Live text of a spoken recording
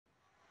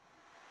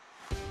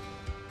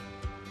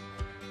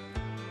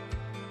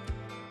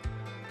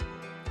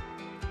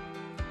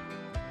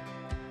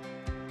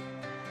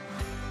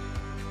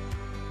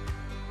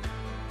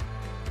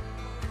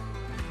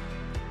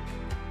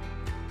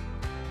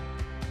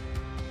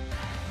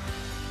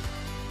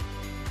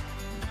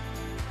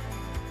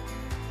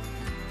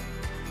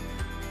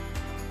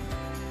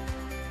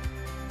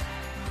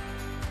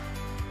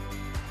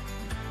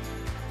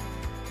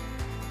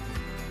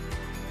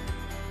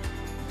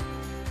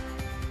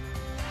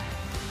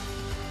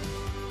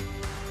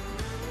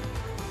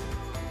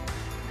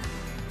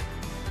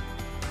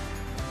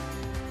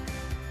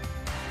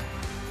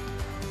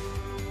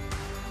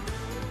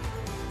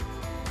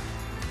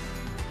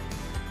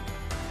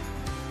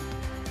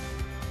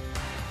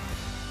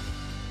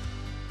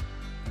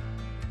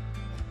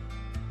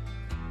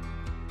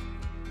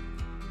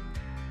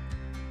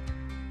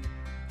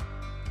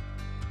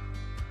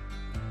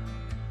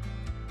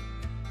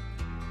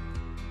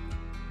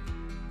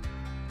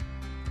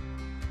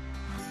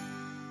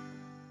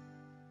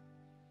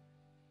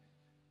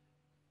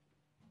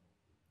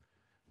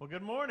Well,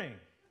 good morning.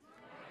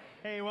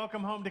 Hey,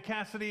 welcome home to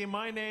Cassidy.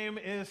 My name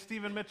is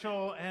Stephen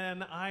Mitchell,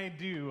 and I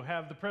do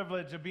have the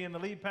privilege of being the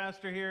lead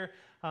pastor here,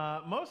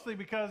 mostly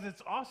because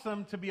it's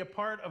awesome to be a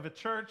part of a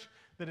church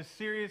that is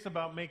serious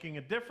about making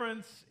a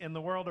difference in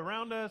the world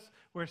around us.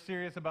 We're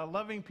serious about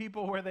loving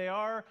people where they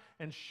are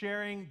and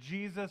sharing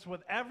Jesus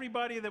with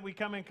everybody that we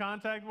come in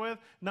contact with,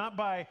 not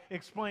by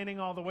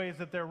explaining all the ways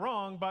that they're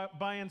wrong, but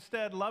by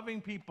instead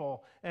loving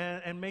people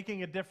and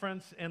making a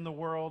difference in the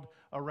world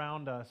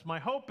around us. My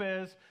hope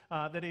is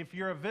that if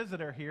you're a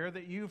visitor here,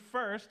 that you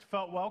first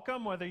felt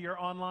welcome, whether you're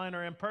online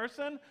or in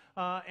person,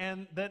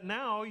 and that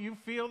now you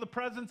feel the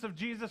presence of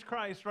Jesus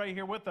Christ right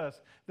here with us,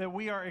 that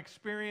we are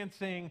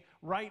experiencing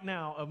right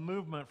now a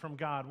movement from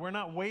God. We're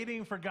not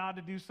waiting for God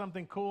to do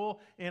something cool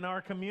in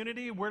our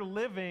community. We're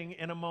living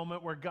in a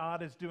moment where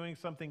God is doing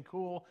something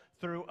cool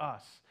through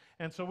us.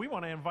 And so we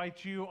want to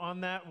invite you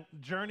on that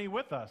journey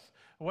with us.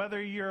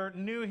 Whether you're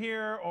new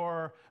here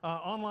or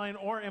online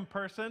or in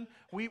person,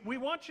 we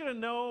want you to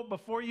know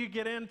before you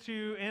get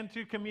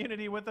into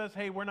community with us,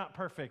 hey, we're not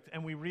perfect,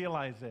 and we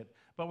realize it.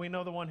 But we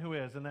know the one who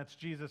is, and that's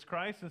Jesus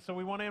Christ. And so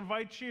we want to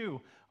invite you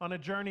on a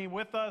journey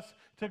with us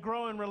to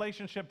grow in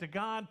relationship to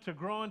God, to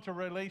grow into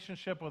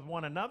relationship with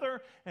one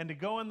another, and to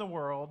go in the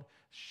world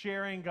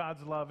sharing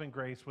God's love and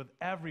grace with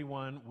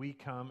everyone we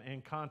come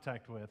in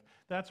contact with.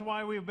 That's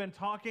why we've been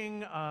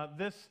talking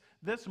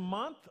this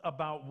month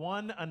about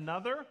one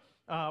another.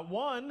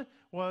 One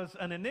was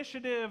an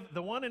initiative,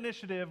 the one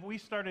initiative we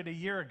started a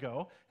year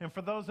ago. And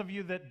for those of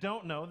you that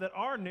don't know, that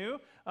are new,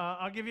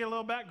 I'll give you a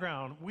little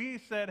background. We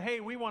said, hey,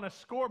 we want a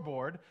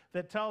scoreboard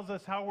that tells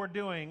us how we're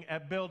doing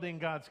at building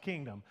God's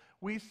kingdom.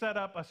 We set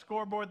up a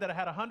scoreboard that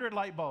had 100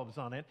 light bulbs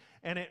on it,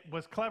 and it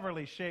was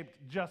cleverly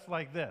shaped just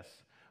like this.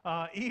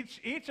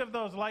 Each of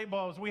those light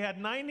bulbs, we had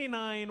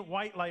 99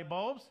 white light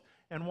bulbs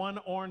and one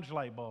orange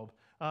light bulb.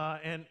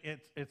 And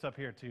it's up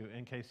here too,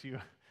 in case you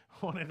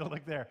wanted to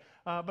look there.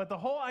 But the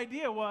whole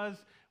idea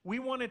was we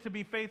wanted to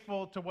be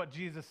faithful to what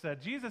Jesus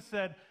said. Jesus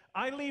said,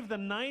 I leave the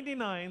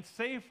 99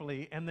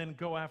 safely and then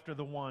go after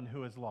the one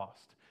who is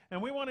lost.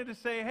 And we wanted to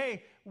say,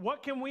 hey,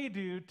 what can we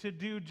do to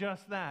do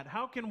just that?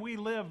 How can we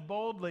live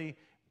boldly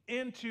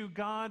into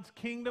God's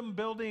kingdom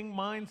building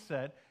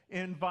mindset,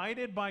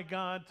 invited by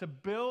God to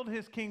build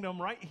his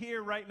kingdom right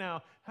here, right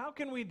now? How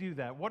can we do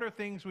that? What are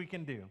things we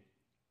can do?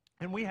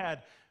 And we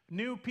had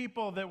new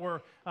people that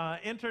were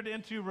entered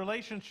into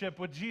relationship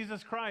with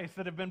Jesus Christ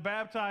that have been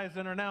baptized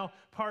and are now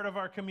part of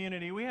our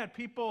community. We had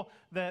people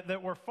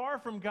that were far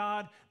from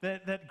God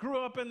that grew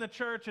up in the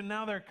church, and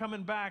now they're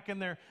coming back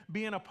and they're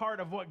being a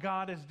part of what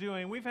God is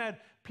doing. We've had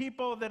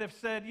people that have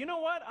said, you know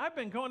what, I've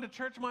been going to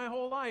church my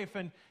whole life,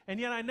 and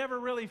yet I never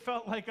really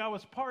felt like I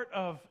was part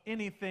of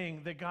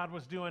anything that God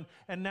was doing,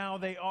 and now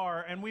they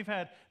are. And we've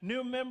had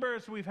new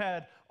members, we've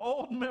had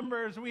old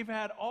members, we've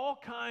had all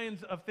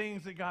kinds of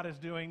things that God is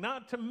doing,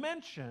 not to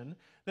mention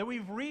that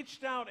we've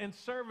reached out in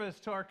service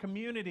to our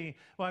community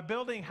by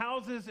building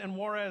houses in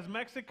Juarez,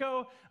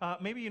 Mexico.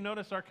 Maybe you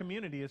notice our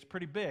community is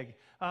pretty big.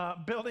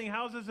 Building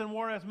houses in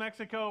Juarez,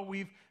 Mexico,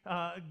 we've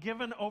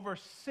given over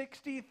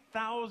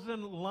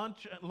 60,000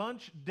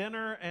 lunch,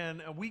 dinner,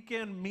 and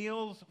weekend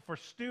meals for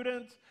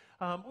students.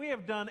 We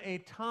have done a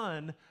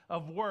ton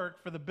of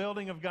work for the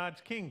building of God's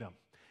kingdom.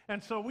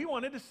 And so we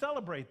wanted to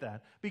celebrate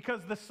that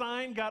because the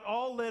sign got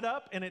all lit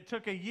up, and it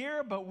took a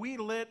year, but we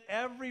lit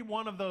every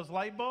one of those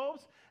light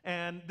bulbs,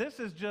 and this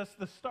is just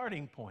the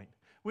starting point.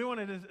 We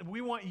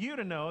want you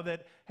to know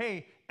that,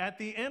 hey, at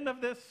the end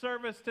of this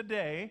service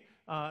today,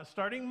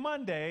 starting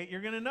Monday,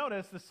 you're going to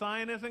notice the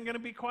sign isn't going to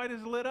be quite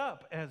as lit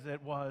up as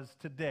it was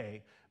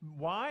today.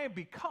 Why?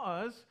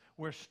 Because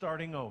we're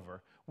starting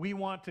over. We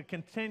want to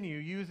continue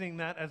using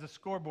that as a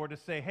scoreboard to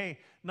say, hey,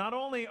 not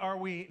only are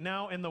we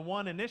now in the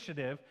one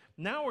initiative,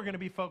 now we're going to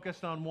be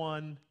focused on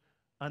one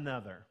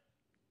another.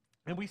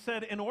 And we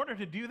said in order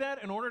to do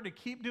that, in order to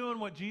keep doing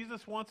what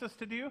Jesus wants us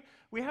to do,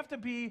 we have to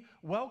be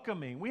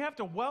welcoming. We have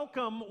to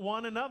welcome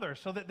one another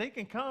so that they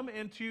can come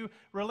into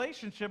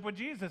relationship with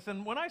Jesus.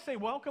 And when I say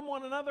welcome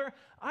one another,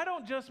 I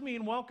don't just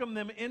mean welcome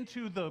them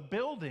into the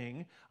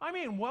building. I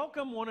mean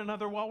welcome one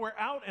another while we're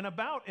out and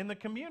about in the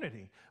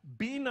community.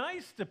 Be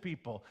nice to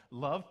people.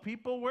 Love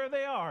people where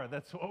they are.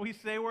 That's what we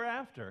say we're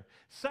after.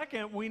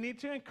 Second, we need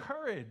to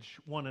encourage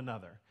one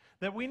another.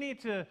 That we need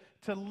to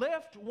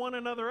lift one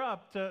another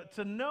up,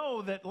 to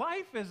know that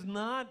life is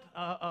not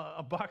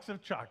a box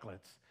of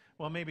chocolates.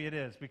 Well, maybe it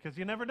is, because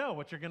you never know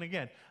what you're going to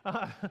get.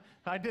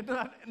 I did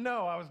not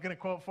know I was going to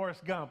quote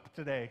Forrest Gump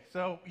today,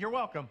 so you're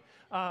welcome.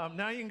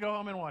 Now you can go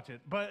home and watch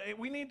it. But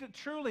we need to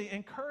truly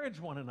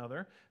encourage one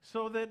another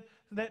so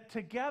that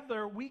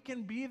together we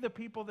can be the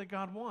people that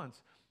God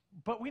wants.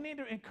 But we need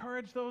to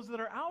encourage those that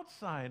are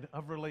outside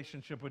of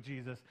relationship with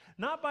Jesus,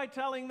 not by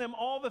telling them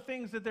all the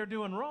things that they're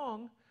doing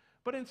wrong,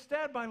 but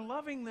instead by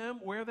loving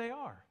them where they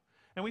are.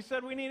 And we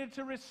said we needed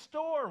to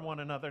restore one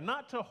another,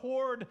 not to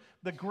hoard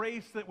the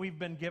grace that we've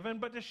been given,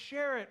 but to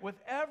share it with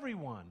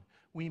everyone.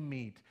 we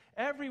meet,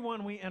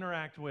 everyone we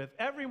interact with,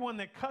 everyone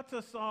that cuts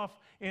us off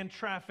in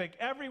traffic,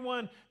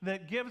 everyone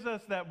that gives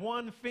us that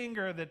one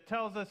finger that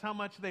tells us how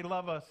much they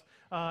love us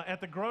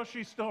at the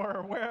grocery store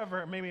or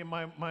wherever. Maybe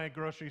my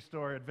grocery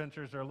store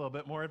adventures are a little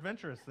bit more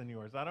adventurous than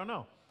yours. I don't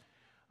know.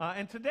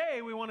 And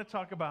today we want to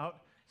talk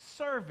about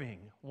serving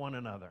one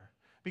another,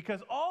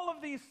 because all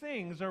of these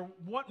things are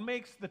what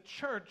makes the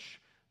church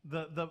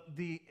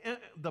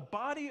the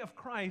body of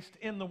Christ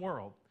in the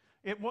world.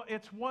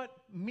 It's what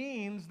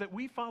means that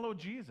we follow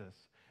Jesus.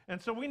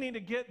 And so we need to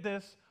get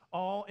this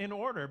all in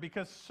order,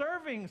 because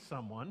serving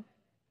someone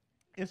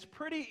is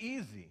pretty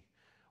easy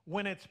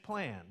when it's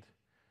planned.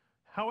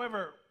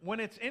 However, when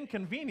it's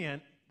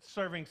inconvenient,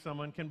 serving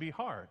someone can be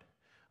hard.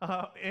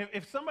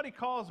 If somebody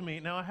calls me,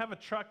 now I have a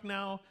truck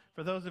now.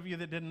 For those of you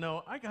that didn't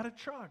know, I got a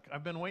truck.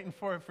 I've been waiting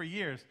for it for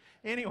years.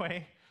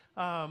 Anyway,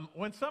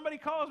 when somebody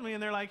calls me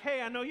and they're like,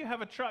 hey, I know you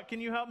have a truck.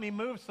 Can you help me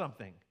move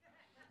something?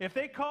 If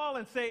they call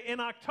and say, in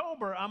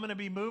October, I'm going to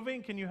be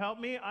moving, can you help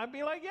me? I'd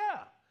be like, yeah.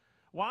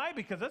 Why?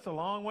 Because that's a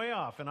long way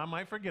off, and I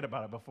might forget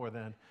about it before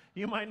then.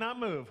 You might not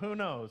move. Who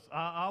knows?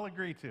 I'll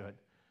agree to it.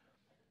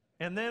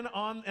 And then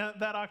on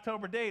that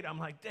October date, I'm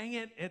like, dang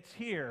it, it's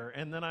here.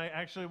 And then I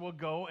actually will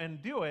go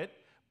and do it,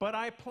 but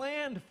I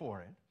planned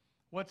for it.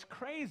 What's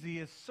crazy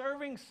is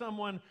serving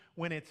someone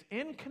when it's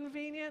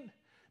inconvenient.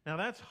 Now,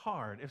 that's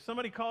hard. If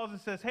somebody calls and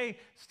says, hey,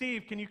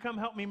 Steve, can you come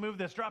help me move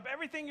this? Drop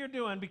everything you're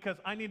doing because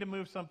I need to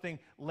move something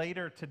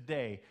later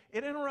today.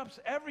 It interrupts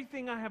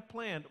everything I have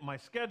planned, my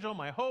schedule,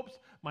 my hopes,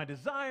 my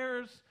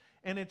desires,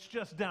 and it's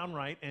just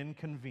downright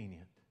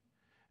inconvenient.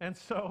 And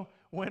so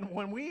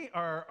when we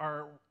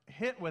are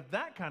hit with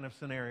that kind of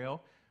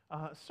scenario,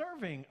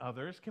 serving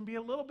others can be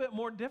a little bit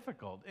more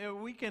difficult.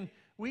 We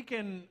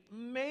can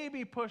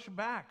maybe push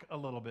back a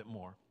little bit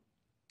more.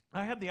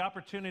 I had the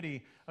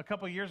opportunity a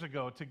couple years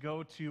ago to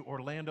go to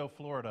Orlando,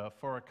 Florida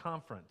for a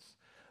conference.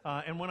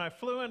 And when I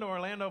flew into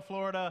Orlando,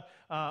 Florida,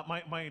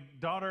 my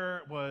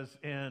daughter is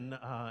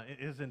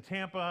in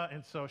Tampa,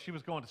 and so she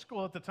was going to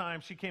school at the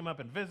time. She came up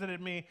and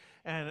visited me,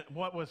 and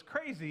what was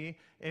crazy,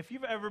 if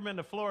you've ever been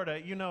to Florida,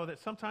 you know that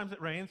sometimes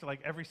it rains like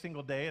every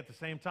single day at the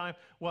same time.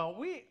 Well,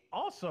 we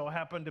also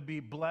happened to be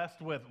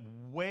blessed with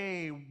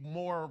way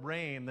more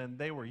rain than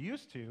they were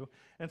used to,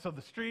 and so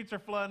the streets are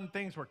flooding,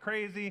 things were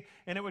crazy,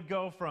 and it would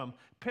go from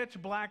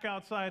pitch black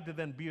outside to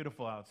then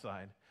beautiful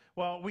outside.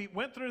 Well, we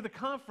went through the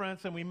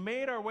conference and we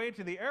made our way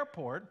to the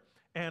airport,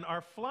 and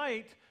our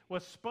flight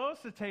was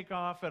supposed to take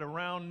off at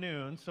around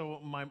noon. So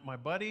my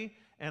buddy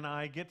and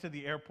I get to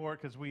the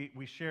airport because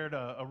we shared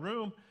a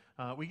room.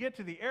 We get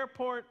to the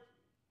airport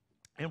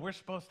and we're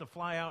supposed to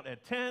fly out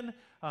at 10,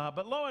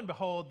 but lo and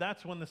behold,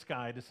 that's when the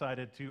sky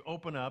decided to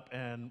open up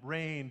and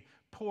rain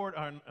poured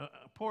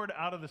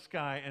out of the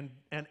sky,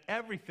 and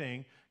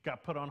everything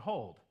got put on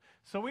hold.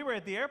 So we were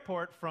at the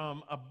airport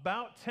from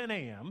about 10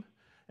 a.m.,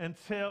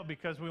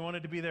 because we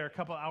wanted to be there a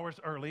couple hours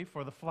early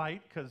for the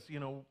flight, because,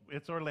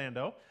 it's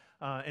Orlando.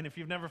 And if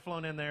you've never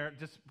flown in there,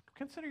 just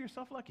consider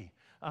yourself lucky.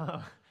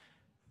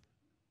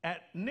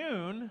 At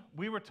noon,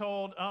 we were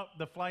told, oh,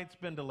 the flight's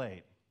been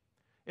delayed.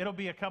 It'll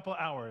be a couple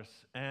hours.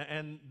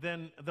 And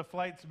then the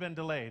flight's been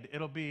delayed.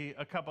 It'll be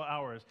a couple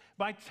hours.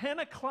 By 10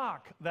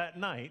 o'clock that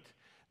night,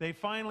 they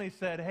finally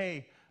said,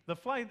 hey, the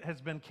flight has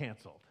been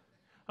canceled.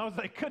 I was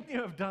like, couldn't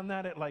you have done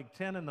that at like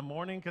 10 in the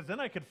morning? Because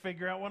then I could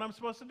figure out what I'm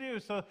supposed to do.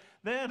 So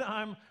then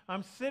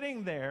I'm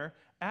sitting there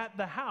at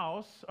the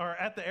house or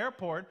at the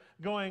airport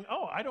going,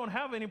 oh, I don't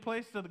have any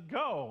place to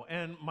go.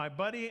 And my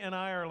buddy and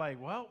I are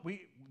like, well,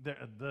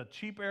 the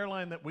cheap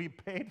airline that we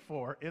paid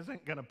for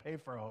isn't going to pay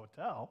for a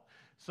hotel.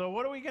 So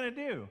what are we going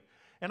to do?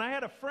 And I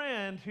had a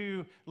friend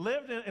who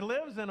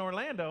lives in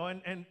Orlando,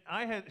 and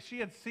she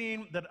had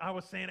seen that I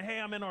was saying, hey,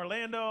 I'm in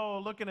Orlando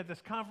looking at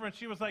this conference.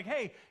 She was like,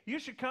 hey, you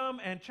should come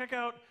and check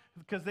out,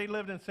 because they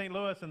lived in St.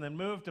 Louis and then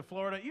moved to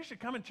Florida. You should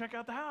come and check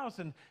out the house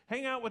and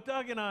hang out with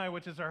Doug and I,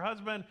 which is her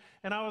husband.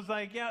 And I was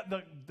like, yeah,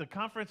 the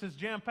conference is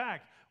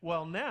jam-packed.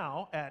 Well,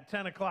 now at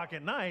 10 o'clock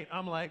at night,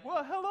 I'm like,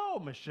 well, hello,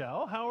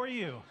 Michelle. How are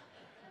you?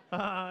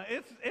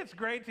 It's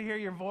great to hear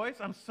your voice.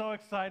 I'm so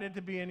excited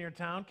to be in your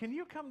town. Can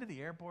you come to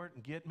the airport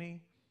and get me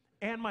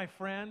and my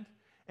friend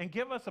and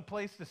give us a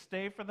place to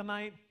stay for the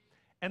night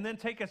and then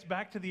take us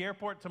back to the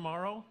airport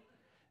tomorrow?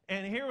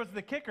 And here was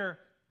the kicker.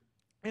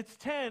 It's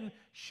 10.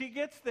 She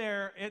gets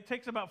there. It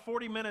takes about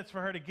 40 minutes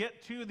for her to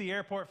get to the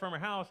airport from her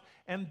house.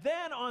 And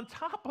then on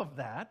top of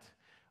that,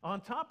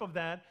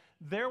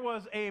 there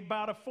was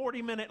about a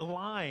 40-minute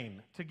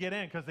line to get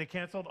in because they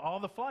canceled all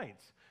the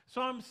flights.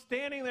 So I'm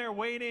standing there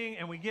waiting,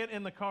 and we get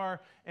in the car,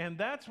 and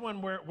that's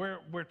when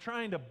we're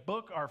trying to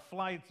book our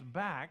flights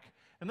back.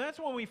 And that's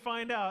when we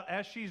find out,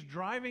 as she's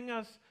driving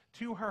us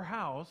to her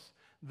house,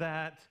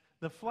 that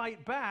the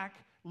flight back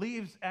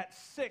leaves at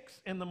 6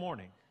 in the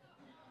morning.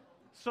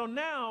 So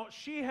now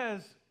she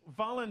has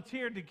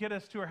volunteered to get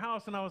us to her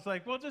house, and I was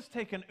like, well, just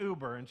take an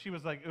Uber. And she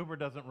was like, Uber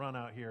doesn't run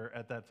out here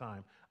at that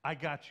time. I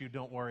got you.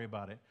 Don't worry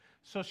about it.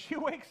 So she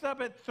wakes up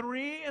at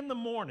 3 in the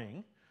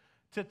morning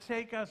to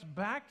take us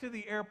back to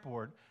the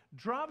airport,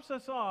 drops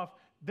us off,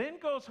 then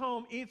goes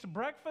home, eats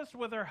breakfast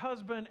with her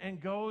husband,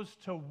 and goes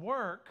to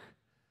work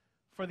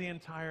for the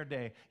entire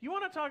day. You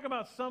want to talk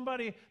about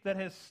somebody that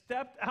has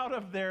stepped out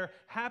of their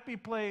happy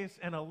place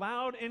and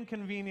allowed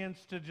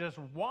inconvenience to just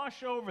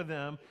wash over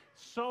them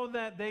so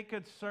that they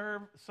could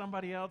serve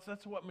somebody else?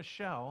 That's what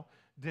Michelle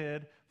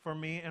did for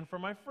me and for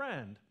my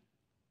friend.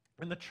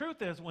 And the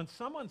truth is, when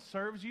someone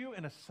serves you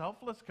in a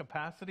selfless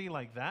capacity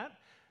like that,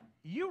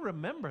 you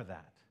remember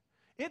that.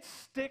 It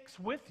sticks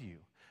with you.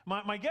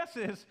 My guess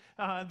is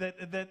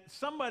that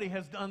somebody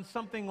has done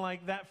something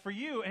like that for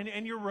you,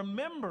 and you're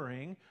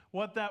remembering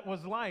what that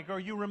was like, or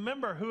you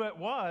remember who it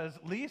was,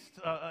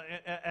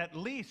 at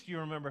least you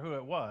remember who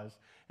it was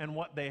and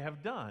what they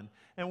have done.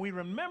 And we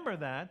remember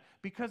that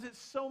because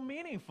it's so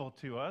meaningful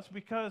to us,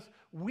 because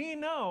we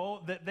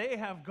know that they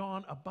have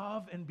gone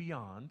above and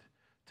beyond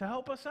to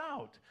help us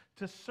out,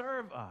 to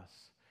serve us.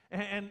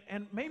 And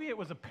maybe it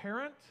was a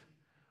parent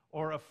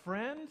or a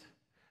friend.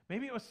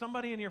 Maybe it was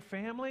somebody in your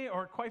family,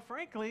 or quite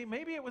frankly,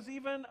 maybe it was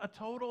even a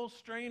total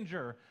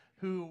stranger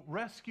who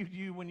rescued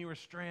you when you were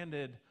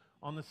stranded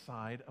on the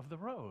side of the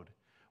road.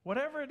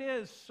 Whatever it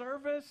is,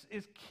 service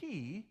is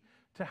key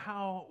to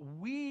how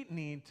we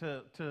need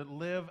to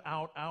live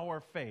out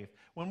our faith.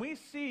 When we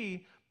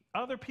see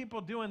other people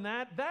doing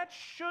that, that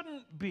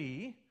shouldn't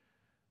be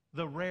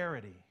the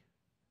rarity.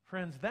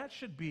 Friends, that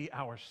should be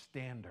our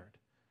standard.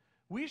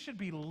 We should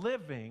be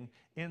living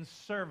in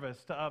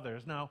service to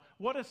others. Now,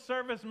 what does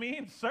service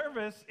mean?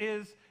 Service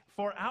is,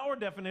 for our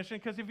definition,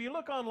 because if you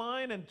look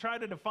online and try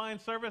to define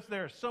service,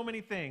 there are so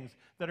many things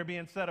that are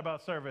being said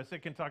about service.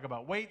 It can talk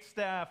about wait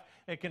staff.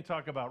 It can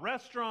talk about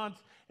restaurants.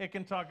 It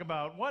can talk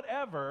about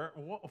whatever.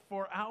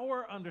 For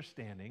our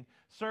understanding,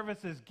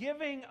 service is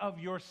giving of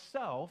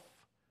yourself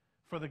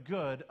for the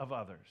good of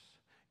others.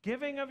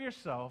 Giving of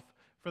yourself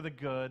for the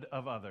good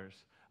of others.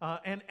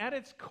 And at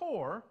its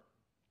core,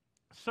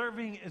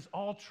 serving is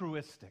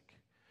altruistic.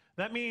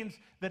 That means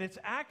that it's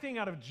acting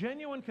out of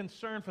genuine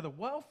concern for the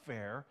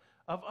welfare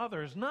of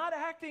others, not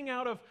acting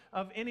out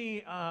of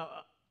any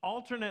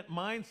alternate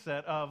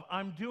mindset of,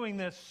 I'm doing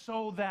this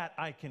so that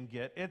I can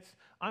get. It's,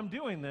 I'm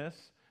doing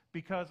this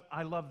because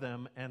I love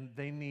them and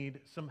they need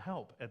some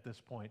help at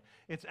this point.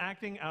 It's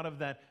acting out of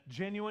that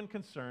genuine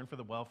concern for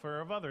the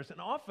welfare of others.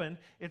 And often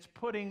it's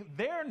putting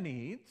their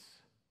needs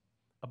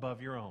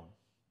above your own.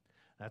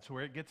 That's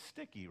where it gets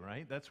sticky,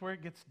 right? That's where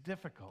it gets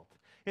difficult.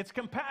 It's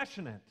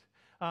compassionate,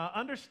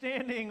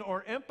 understanding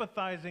or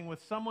empathizing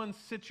with someone's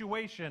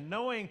situation,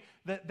 knowing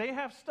that they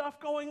have stuff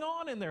going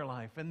on in their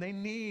life and they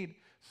need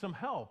some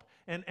help,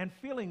 and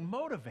feeling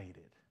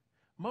motivated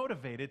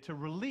to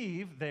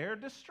relieve their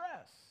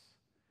distress.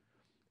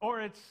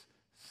 Or it's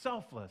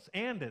selfless,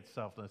 and it's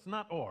selfless,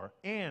 not or,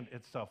 and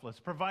it's selfless,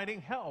 providing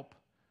help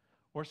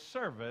or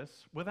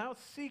service without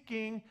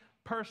seeking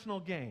personal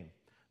gain.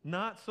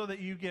 Not so that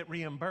you get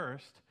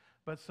reimbursed,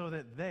 but so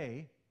that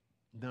they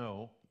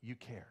know you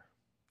care.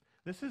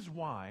 This is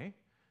why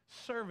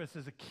service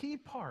is a key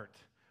part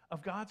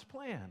of God's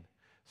plan.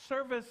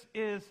 Service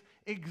is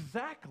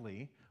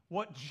exactly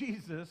what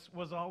Jesus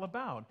was all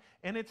about.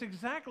 And it's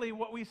exactly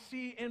what we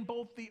see in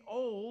both the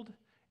Old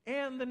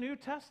and the New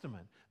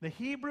Testament. The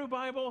Hebrew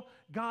Bible,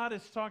 God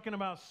is talking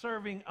about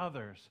serving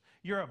others.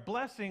 You're a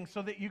blessing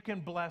so that you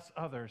can bless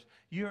others.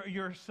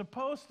 You're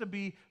supposed to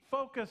be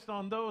focused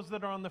on those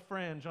that are on the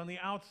fringe, on the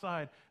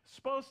outside,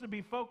 supposed to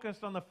be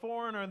focused on the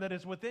foreigner that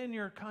is within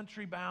your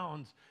country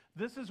bounds.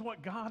 This is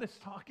what God is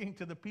talking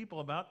to the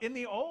people about in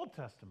the Old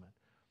Testament.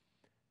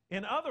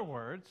 In other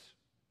words,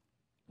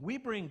 we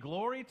bring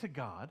glory to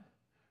God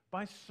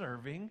by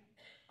serving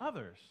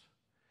others.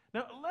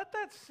 Now, let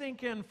that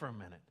sink in for a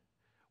minute.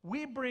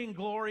 We bring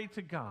glory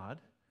to God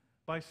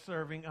by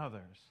serving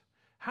others.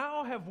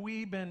 How have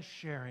we been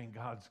sharing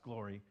God's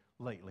glory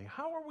lately?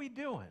 How are we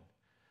doing?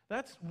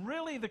 That's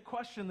really the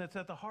question that's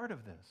at the heart of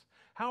this.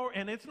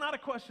 And it's not a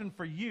question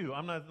for you.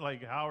 I'm not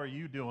like, how are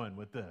you doing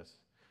with this?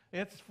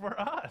 It's for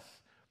us.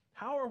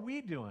 How are we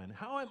doing?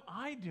 How am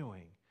I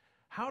doing?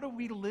 How do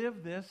we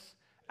live this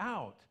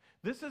out?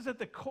 This is at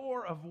the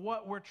core of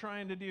what we're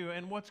trying to do.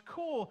 And what's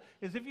cool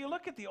is if you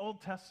look at the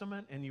Old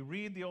Testament and you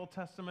read the Old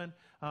Testament,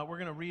 we're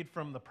going to read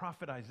from the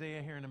prophet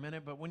Isaiah here in a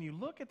minute, but when you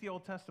look at the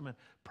Old Testament,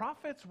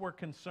 prophets were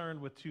concerned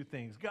with two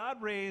things. God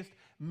raised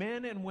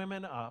men and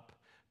women up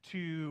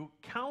to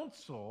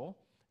counsel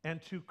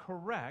and to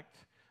correct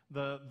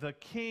the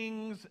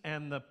kings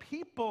and the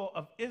people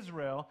of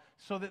Israel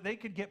so that they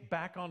could get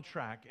back on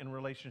track in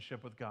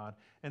relationship with God.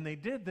 And they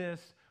did this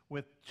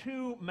with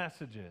two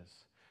messages.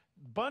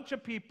 Bunch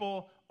of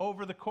people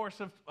over the course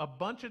of a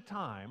bunch of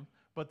time,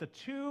 but the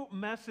two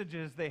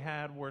messages they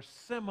had were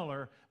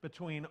similar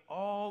between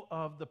all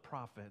of the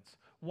prophets.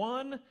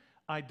 One,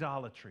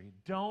 idolatry.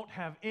 Don't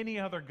have any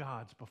other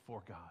gods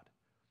before God.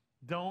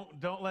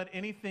 Don't let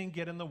anything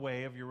get in the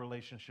way of your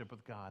relationship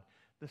with God.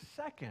 The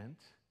second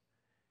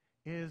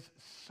is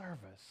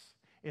service.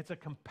 It's a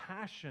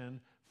compassion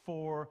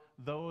for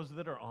those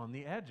that are on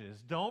the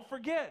edges. Don't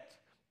forget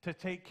to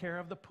take care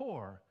of the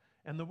poor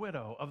and the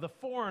widow, of the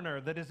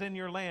foreigner that is in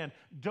your land.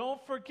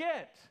 Don't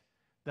forget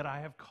that I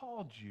have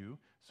called you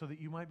so that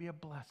you might be a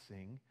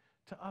blessing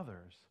to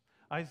others.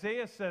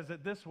 Isaiah says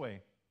it this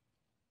way,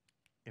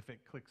 if it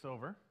clicks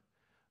over.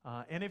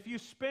 And if you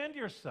spend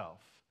yourself,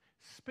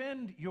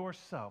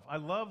 I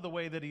love the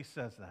way that he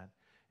says that.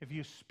 If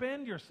you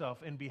spend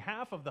yourself in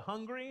behalf of the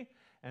hungry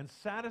and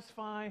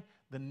satisfy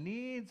the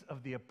needs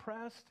of the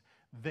oppressed,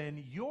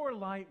 then your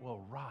light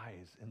will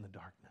rise in the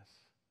darkness,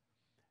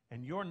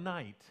 and your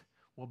night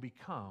will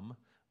become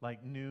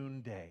like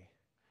noonday.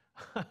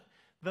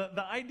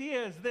 The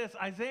idea is this: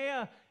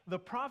 Isaiah, the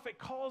prophet,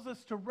 calls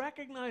us to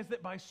recognize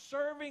that by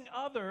serving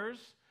others,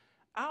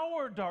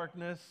 our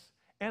darkness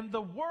and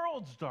the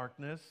world's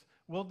darkness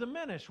will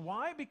diminish.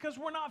 Why? Because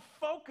we're not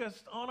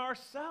focused on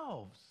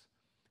ourselves.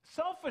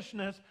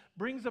 Selfishness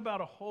brings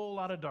about a whole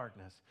lot of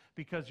darkness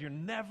because you're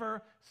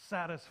never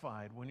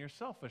satisfied when you're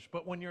selfish.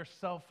 But when you're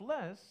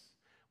selfless,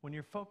 when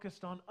you're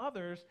focused on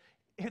others,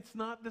 it's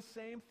not the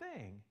same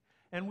thing.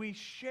 And we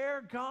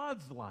share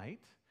God's light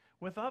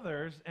with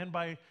others, and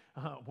by,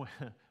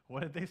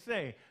 what did they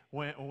say?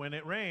 When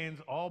it rains,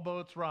 all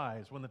boats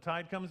rise. When the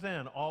tide comes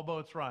in, all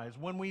boats rise.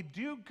 When we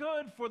do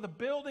good for the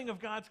building of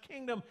God's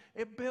kingdom,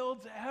 it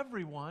builds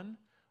everyone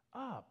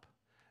up.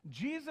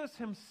 Jesus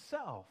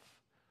himself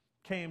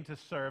came to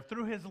serve.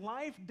 Through his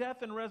life,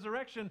 death, and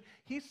resurrection,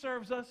 he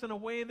serves us in a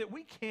way that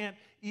we can't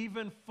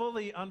even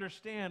fully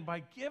understand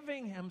by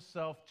giving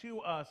himself to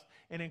us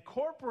and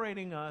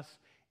incorporating us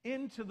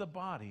into the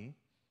body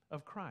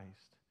of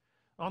Christ.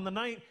 On the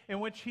night in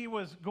which he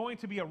was going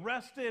to be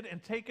arrested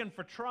and taken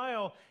for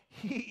trial,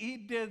 he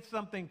did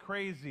something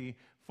crazy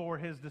for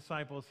his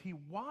disciples. He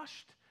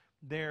washed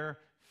their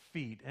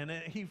feet. And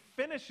he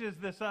finishes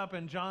this up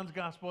in John's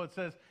gospel. It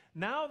says,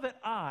 "Now that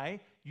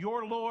I,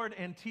 your Lord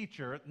and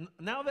teacher,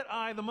 now that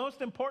I, the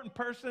most important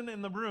person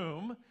in the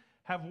room,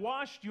 have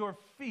washed your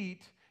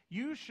feet,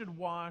 you should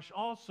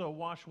also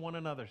wash one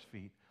another's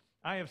feet.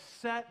 I have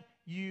set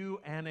you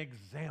an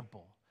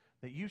example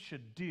that you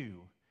should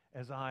do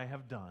as I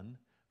have done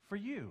for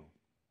you."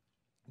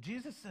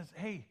 Jesus says,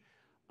 hey,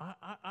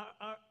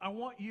 I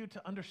want you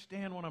to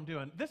understand what I'm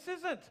doing. This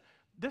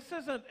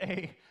isn't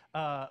an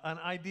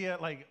idea,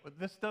 like,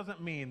 this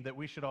doesn't mean that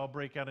we should all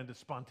break out into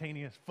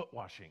spontaneous foot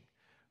washing,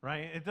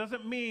 right? It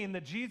doesn't mean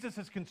that Jesus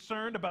is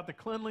concerned about the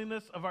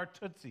cleanliness of our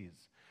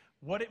tootsies.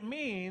 What it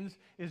means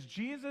is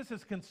Jesus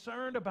is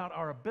concerned about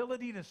our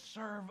ability to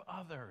serve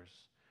others.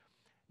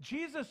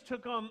 Jesus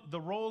took on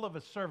the role of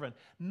a servant,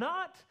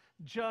 not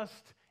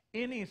just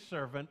any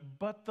servant,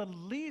 but the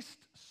least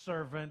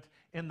servant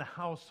in the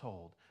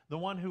household, the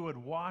one who would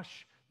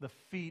wash the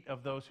feet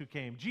of those who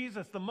came.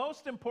 Jesus, the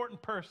most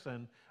important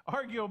person,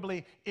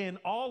 arguably in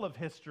all of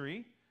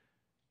history,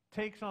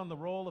 takes on the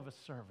role of a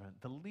servant,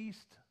 the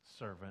least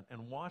servant,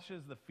 and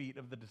washes the feet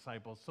of the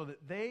disciples so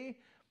that they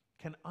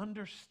can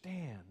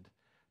understand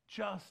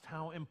just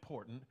how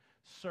important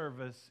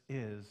service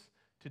is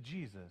to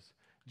Jesus.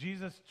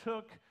 Jesus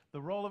took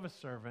the role of a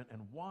servant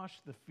and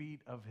washed the feet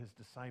of his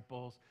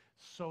disciples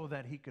so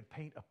that he could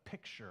paint a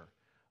picture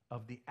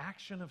of the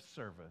action of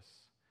service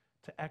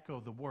to echo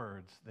the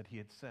words that he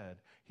had said.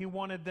 He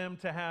wanted them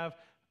to have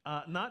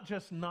not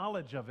just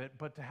knowledge of it,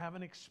 but to have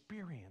an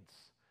experience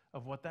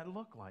of what that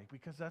looked like,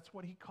 because that's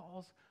what he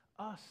calls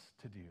us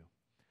to do.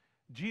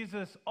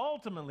 Jesus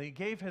ultimately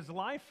gave his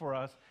life for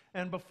us,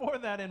 and before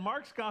that, in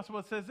Mark's gospel,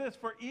 it says this: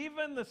 "For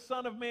even the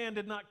Son of Man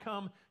did not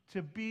come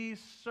to be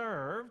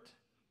served,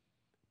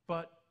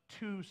 but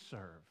to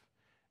serve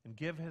and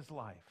give his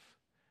life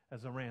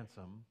as a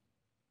ransom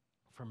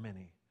for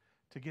many,"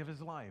 to give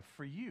his life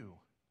for you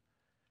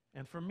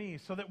and for me,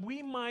 so that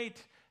we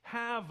might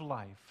have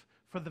life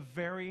for the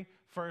very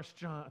first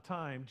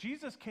time.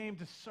 Jesus came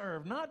to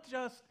serve, not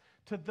just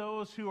to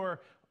those who are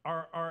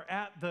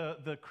at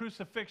the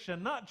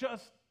crucifixion, not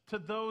just to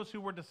those who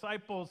were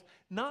disciples,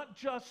 not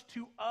just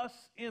to us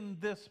in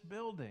this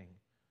building,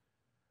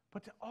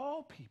 but to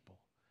all people,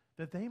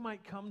 that they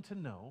might come to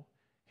know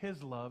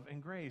his love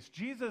and grace.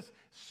 Jesus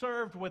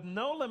served with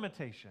no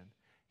limitation.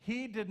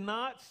 He did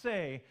not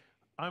say,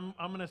 I'm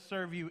going to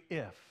serve you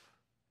if.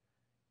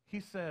 He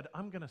said,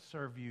 I'm going to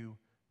serve you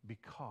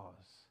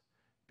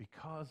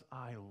because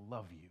I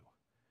love you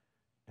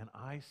and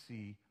I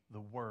see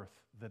the worth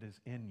that is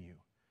in you.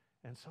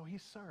 And so he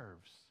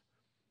serves.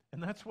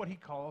 And that's what he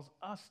calls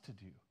us to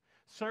do.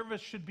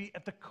 Service should be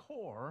at the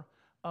core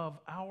of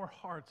our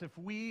hearts if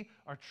we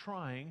are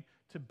trying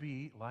to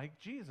be like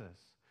Jesus.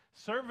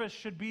 Service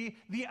should be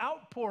the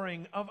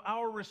outpouring of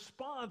our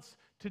response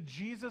to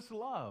Jesus'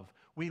 love.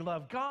 We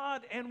love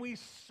God and we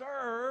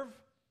serve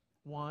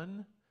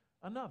one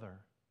another.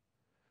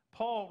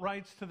 Paul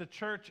writes to the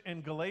church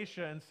in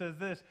Galatia and says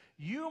this: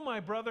 "You, my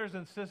brothers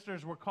and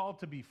sisters, were called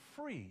to be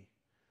free,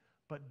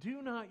 but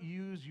do not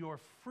use your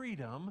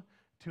freedom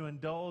to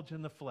indulge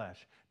in the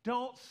flesh."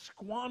 Don't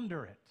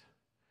squander it.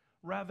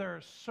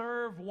 Rather,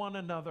 serve one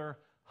another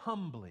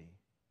humbly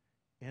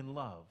in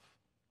love.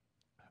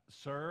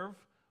 Serve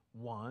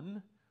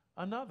one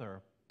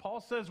another. Paul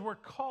says we're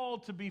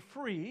called to be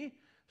free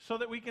so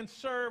that we can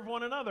serve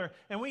one another.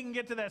 And we can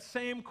get to that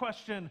same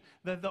question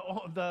that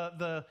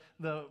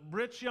the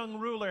rich young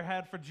ruler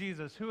had for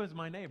Jesus. Who is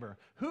my neighbor?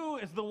 Who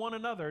is the one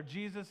another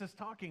Jesus is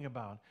talking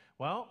about?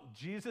 Well,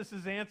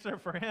 Jesus' answer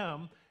for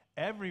him,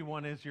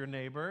 everyone is your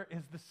neighbor,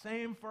 is the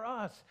same for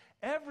us.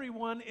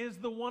 Everyone is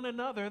the one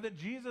another that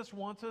Jesus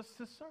wants us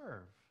to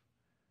serve.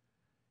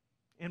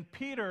 In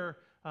Peter,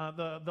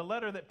 the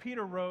letter that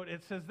Peter wrote,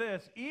 it says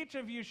this: each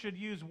of you should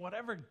use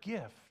whatever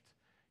gift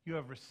you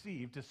have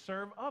received to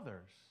serve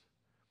others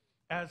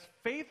as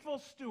faithful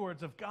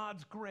stewards of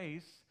God's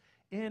grace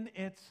in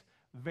its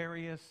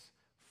various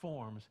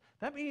forms.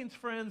 That means,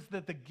 friends,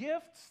 that the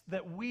gifts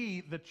that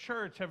we, the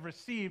church, have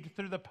received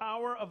through the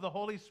power of the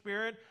Holy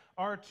Spirit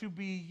are to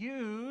be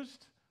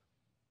used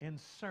in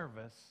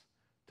service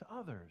to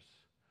others,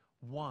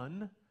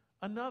 one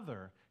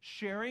another,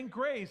 sharing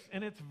grace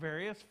in its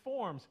various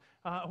forms.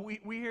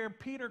 We hear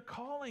Peter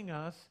calling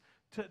us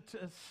to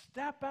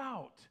step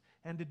out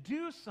and to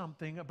do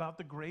something about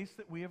the grace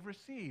that we have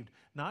received.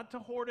 Not to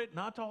hoard it,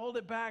 not to hold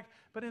it back,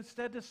 but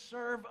instead to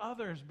serve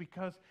others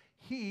because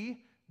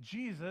he,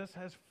 Jesus,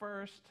 has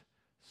first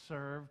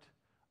served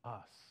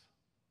us.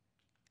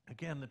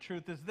 Again, the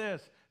truth is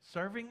this: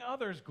 serving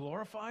others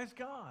glorifies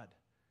God.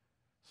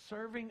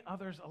 Serving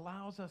others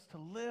allows us to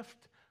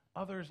lift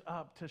others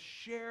up, to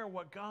share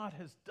what God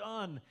has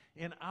done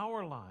in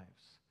our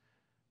lives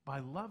by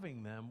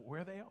loving them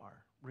where they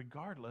are,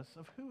 regardless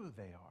of who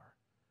they are.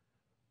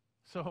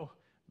 So,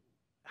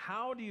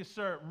 how do you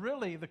serve?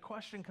 Really, the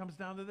question comes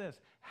down to this: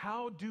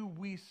 how do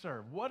we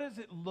serve? What does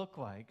it look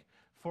like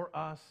for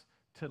us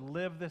to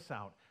live this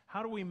out?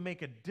 How do we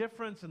make a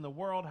difference in the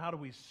world? How do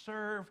we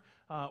serve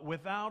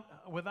without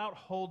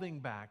holding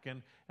back?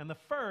 And the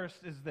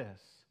first is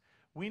this: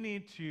 we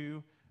need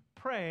to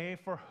pray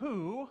for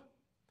who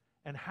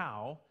and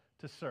how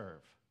to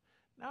serve.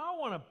 Now, I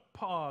want to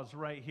pause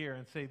right here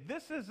and say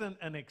this isn't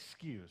an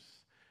excuse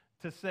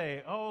to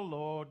say, oh,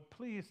 Lord,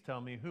 please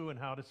tell me who and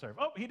how to serve.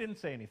 Oh, he didn't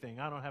say anything.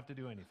 I don't have to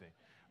do anything.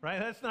 Right?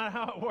 That's not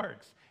how it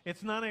works.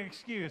 It's not an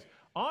excuse.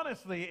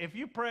 Honestly, if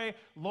you pray,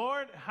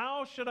 Lord,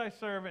 how should I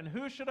serve and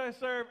who should I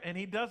serve, and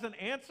he doesn't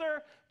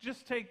answer,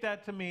 just take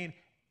that to mean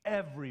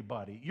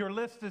everybody. Your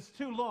list is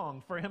too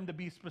long for him to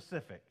be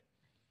specific.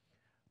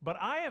 But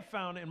I have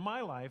found in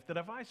my life that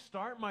if I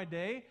start my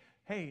day,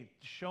 hey,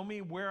 show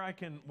me where I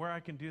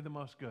can do the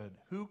most good.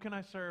 Who can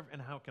I serve and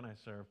how can I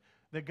serve?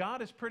 That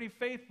God is pretty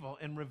faithful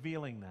in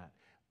revealing that,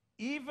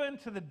 even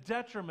to the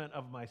detriment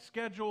of my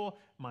schedule,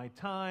 my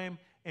time,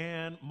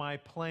 and my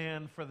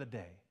plan for the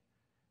day.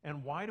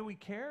 And why do we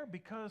care?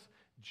 Because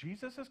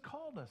Jesus has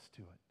called us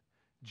to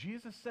it.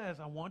 Jesus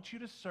says, I want you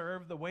to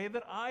serve the way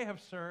that I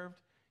have served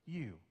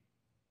you.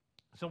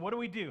 So what do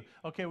we do?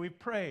 Okay, we've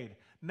prayed.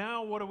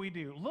 Now what do we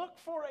do? Look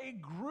for a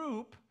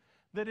group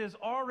that is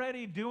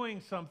already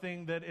doing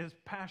something that is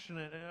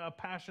passionate, a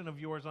passion of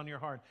yours on your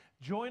heart.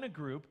 Join a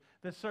group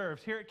that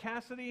serves. Here at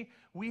Cassidy,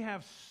 we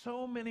have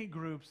so many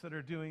groups that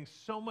are doing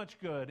so much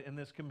good in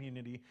this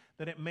community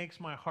that it makes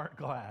my heart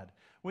glad.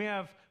 We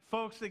have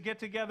folks that get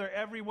together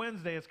every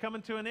Wednesday. It's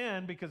coming to an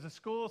end because the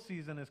school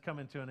season is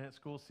coming to an end.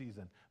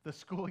 The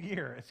school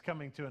year is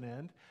coming to an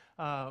end.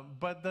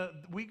 But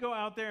we go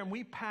out there and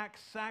we pack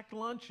sacked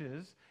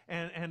lunches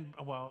and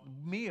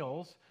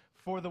meals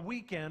for the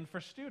weekend for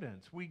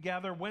students. We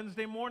gather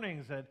Wednesday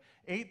mornings at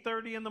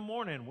 8:30 in the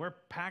morning. We're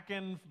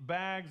packing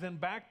bags and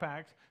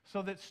backpacks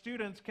so that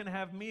students can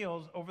have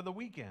meals over the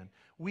weekend.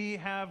 We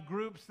have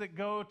groups that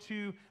go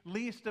to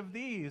Least of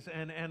These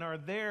and are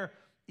there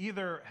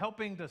either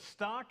helping to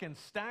stock and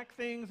stack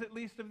things at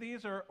Least of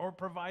These or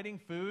providing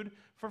food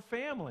for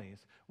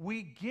families.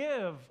 We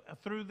give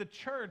through the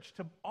church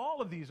to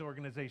all of these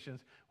organizations.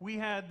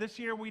 This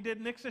year we did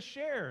Nixa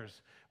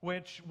Shares,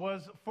 which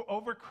was for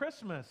over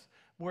Christmas,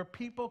 where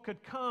people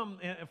could come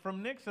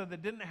from Nixa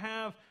that didn't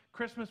have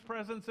Christmas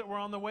presents that were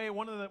on the way.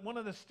 One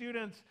of the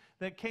students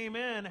that came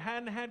in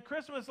hadn't had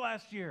Christmas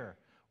last year.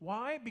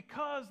 Why?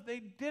 Because they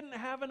didn't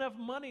have enough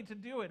money to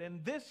do it.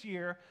 And this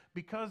year,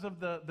 because of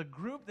the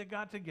group that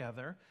got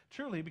together,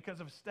 truly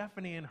because of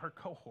Stephanie and her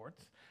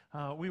cohorts,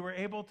 we were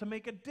able to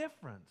make a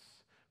difference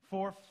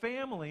for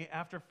family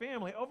after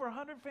family. Over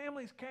 100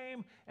 families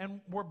came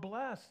and were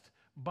blessed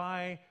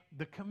by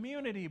the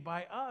community,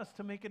 by us,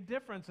 to make a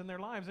difference in their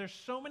lives. There's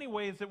so many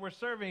ways that we're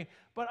serving,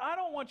 but I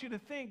don't want you to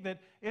think that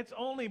it's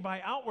only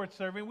by outward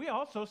serving. We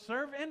also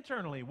serve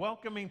internally,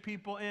 welcoming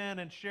people in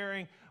and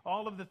sharing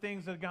all of the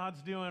things that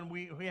God's doing.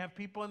 We have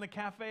people in the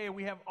cafe.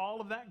 We have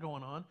all of that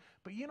going on.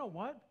 But you know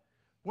what?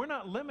 We're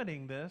not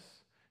limiting this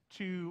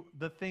to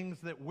the things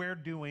that we're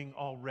doing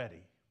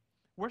already.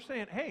 We're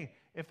saying, hey,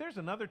 if there's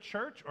another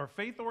church or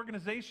faith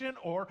organization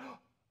or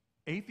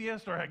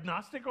atheist or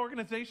agnostic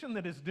organization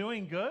that is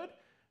doing good,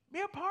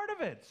 be a part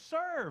of it.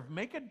 Serve.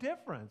 Make a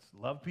difference.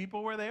 Love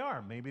people where they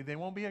are. Maybe they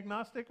won't be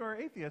agnostic or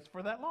atheist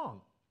for that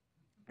long.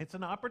 It's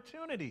an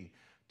opportunity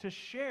to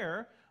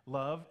share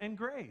love and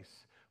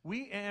grace.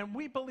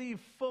 We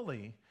believe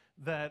fully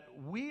that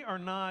we are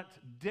not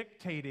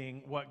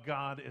dictating what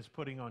God is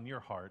putting on your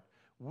heart.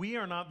 we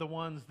are not the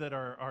ones that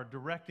are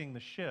directing the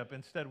ship.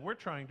 Instead, we're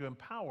trying to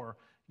empower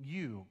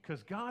you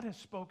because God has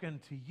spoken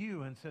to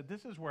you and said,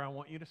 this is where I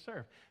want you to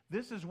serve.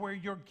 This is where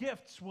your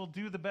gifts will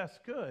do the best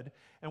good.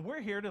 And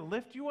we're here to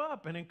lift you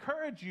up and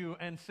encourage you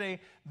and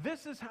say,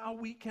 this is how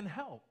we can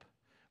help.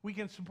 We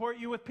can support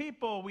you with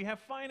people. We have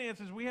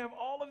finances. We have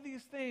all of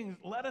these things.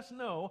 Let us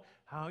know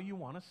how you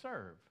want to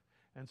serve.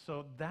 And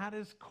so that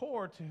is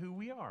core to who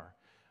we are.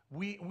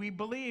 We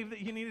believe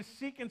that you need to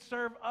seek and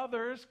serve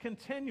others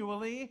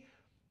continually,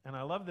 and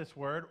I love this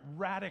word,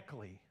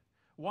 radically.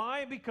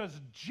 Why?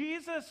 Because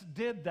Jesus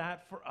did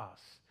that for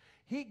us.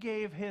 He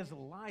gave his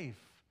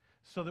life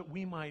so that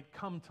we might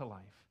come to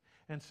life.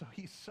 And so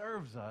he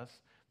serves us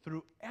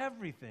through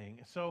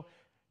everything. So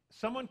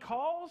someone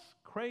calls,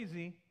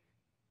 crazy,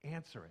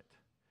 answer it.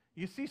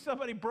 You see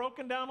somebody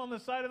broken down on the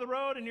side of the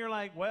road and you're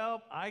like,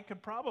 well, I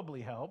could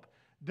probably help.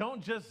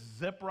 Don't just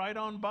zip right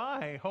on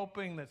by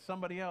hoping that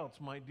somebody else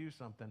might do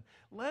something.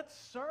 Let's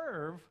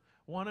serve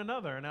one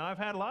another. Now, I've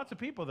had lots of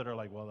people that are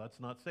like, well, that's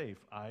not safe.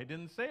 I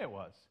didn't say it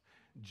was.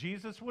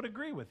 Jesus would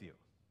agree with you.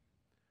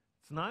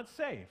 It's not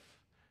safe,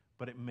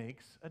 but it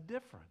makes a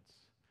difference.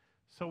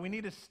 So we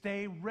need to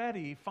stay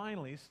ready,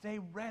 finally, stay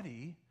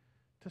ready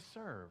to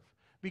serve.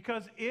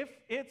 Because if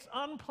it's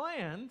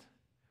unplanned,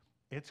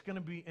 it's going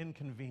to be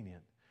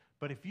inconvenient.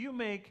 But if you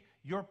make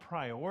your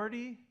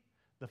priority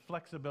the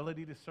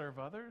flexibility to serve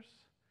others,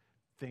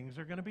 things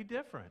are going to be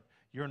different.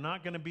 You're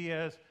not going to be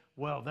as,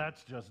 well,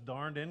 that's just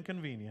darned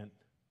inconvenient.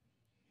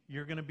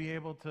 You're going to be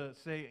able to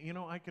say, you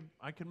know, I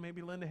could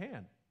maybe lend a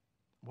hand.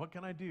 What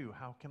can I do?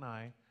 How can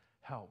I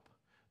help?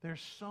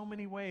 There's so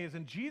many ways.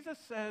 And Jesus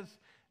says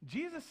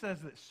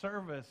that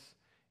service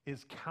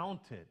is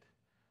counted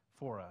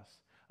for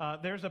us.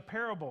 There's a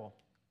parable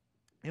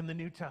in the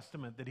New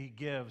Testament that he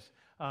gives.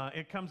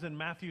 It comes in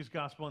Matthew's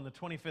gospel in the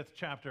 25th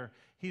chapter.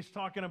 He's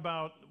talking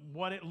about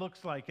what it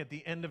looks like at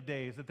the end of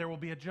days, that there will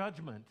be a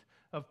judgment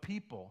of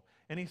people.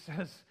 And he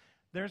says,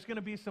 there's going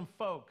to be some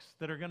folks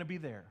that are going to be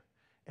there.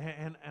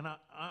 And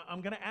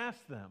I'm going to ask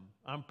them.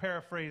 I'm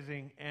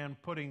paraphrasing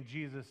and putting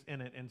Jesus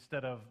in it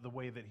instead of the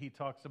way that he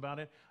talks about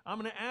it. I'm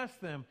going to ask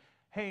them,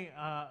 hey,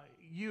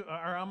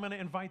 I'm going to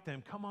invite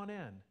them, come on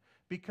in.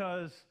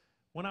 Because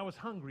when I was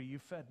hungry, you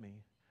fed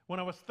me. When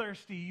I was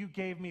thirsty, you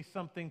gave me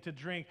something to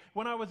drink.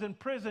 When I was in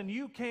prison,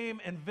 you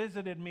came and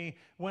visited me.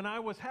 When I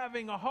was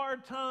having a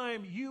hard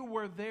time, you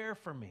were there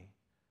for me.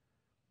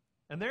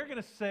 And they're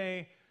going to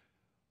say,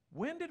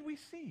 when did we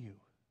see you?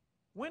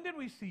 When did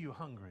we see you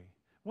hungry?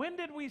 When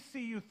did we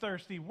see you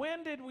thirsty?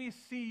 When did we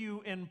see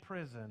you in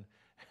prison?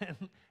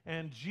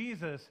 And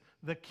Jesus,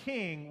 the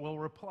King, will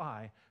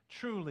reply,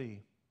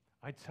 truly,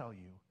 I tell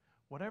you,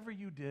 whatever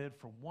you did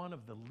for one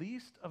of the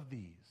least of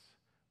these,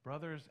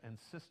 brothers and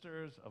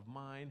sisters of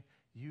mine,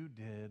 you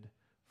did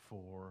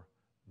for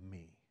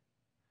me.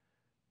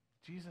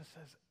 Jesus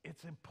says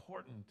it's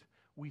important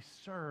we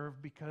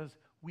serve because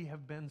we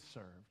have been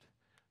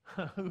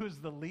served. Who's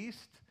the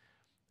least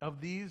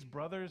of these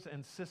brothers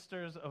and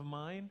sisters of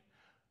mine?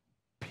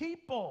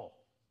 People,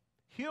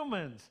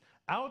 humans,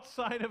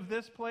 outside of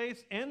this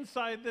place,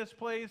 inside this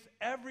place,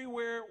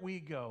 everywhere we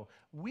go.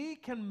 We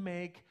can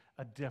make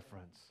a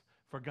difference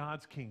for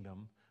God's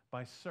kingdom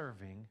by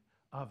serving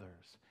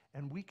others.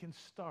 And we can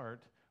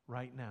start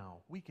right now.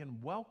 We can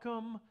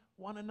welcome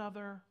one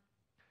another.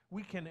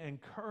 We can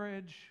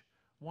encourage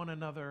one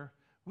another.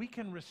 We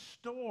can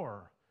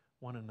restore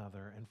one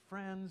another. And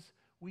friends,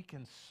 we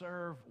can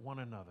serve one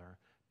another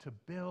to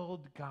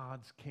build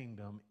God's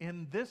kingdom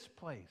in this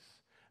place.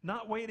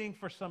 Not waiting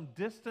for some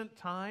distant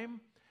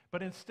time,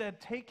 but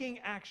instead taking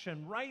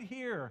action right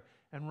here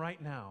and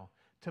right now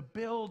to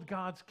build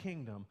God's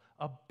kingdom,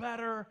 a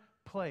better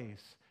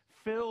place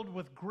filled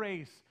with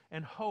grace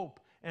and hope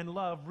and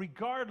love,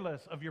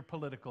 regardless of your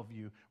political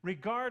view,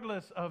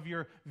 regardless of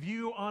your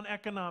view on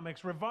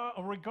economics,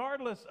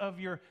 regardless of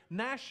your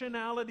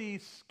nationality,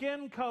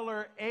 skin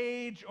color,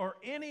 age, or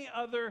any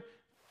other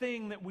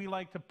thing that we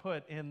like to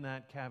put in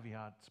that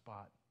caveat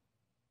spot.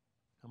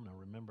 I'm going to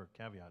remember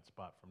caveat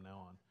spot from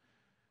now on.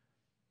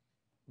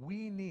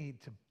 We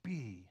need to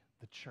be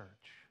the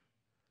church,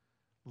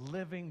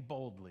 living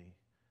boldly,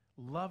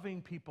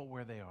 loving people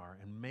where they are,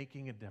 and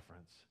making a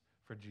difference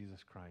for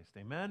Jesus Christ.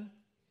 Amen?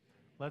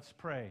 Let's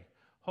pray.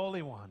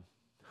 Holy One,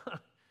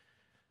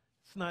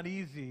 it's not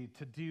easy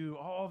to do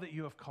all that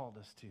you have called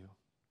us to.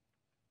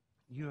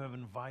 You have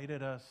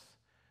invited us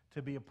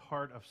to be a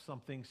part of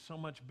something so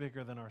much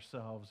bigger than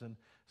ourselves. And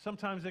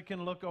sometimes it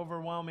can look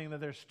overwhelming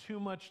that there's too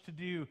much to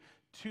do,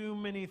 too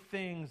many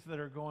things that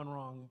are going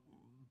wrong.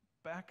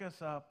 Back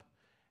us up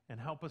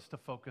and help us to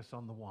focus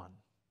on the one.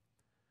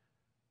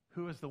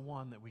 Who is the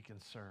one that we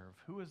can serve?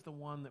 Who is the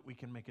one that we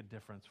can make a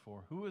difference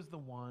for? Who is the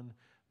one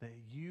that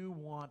you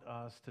want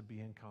us to be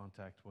in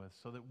contact with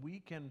so that we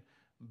can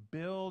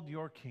build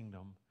your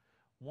kingdom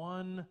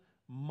one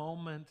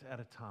moment at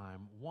a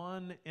time,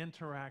 one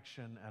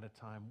interaction at a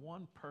time,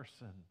 one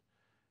person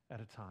at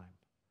a time,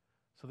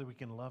 so that we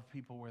can love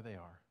people where they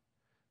are.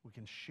 We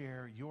can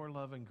share your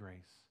love and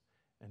grace,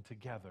 and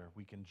together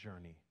we can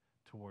journey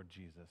toward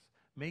Jesus.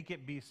 Make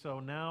it be so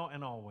now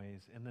and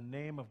always, in the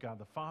name of God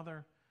the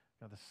Father,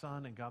 God the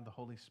Son, and God the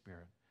Holy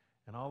Spirit.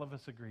 And all of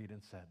us agreed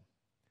and said,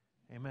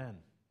 Amen.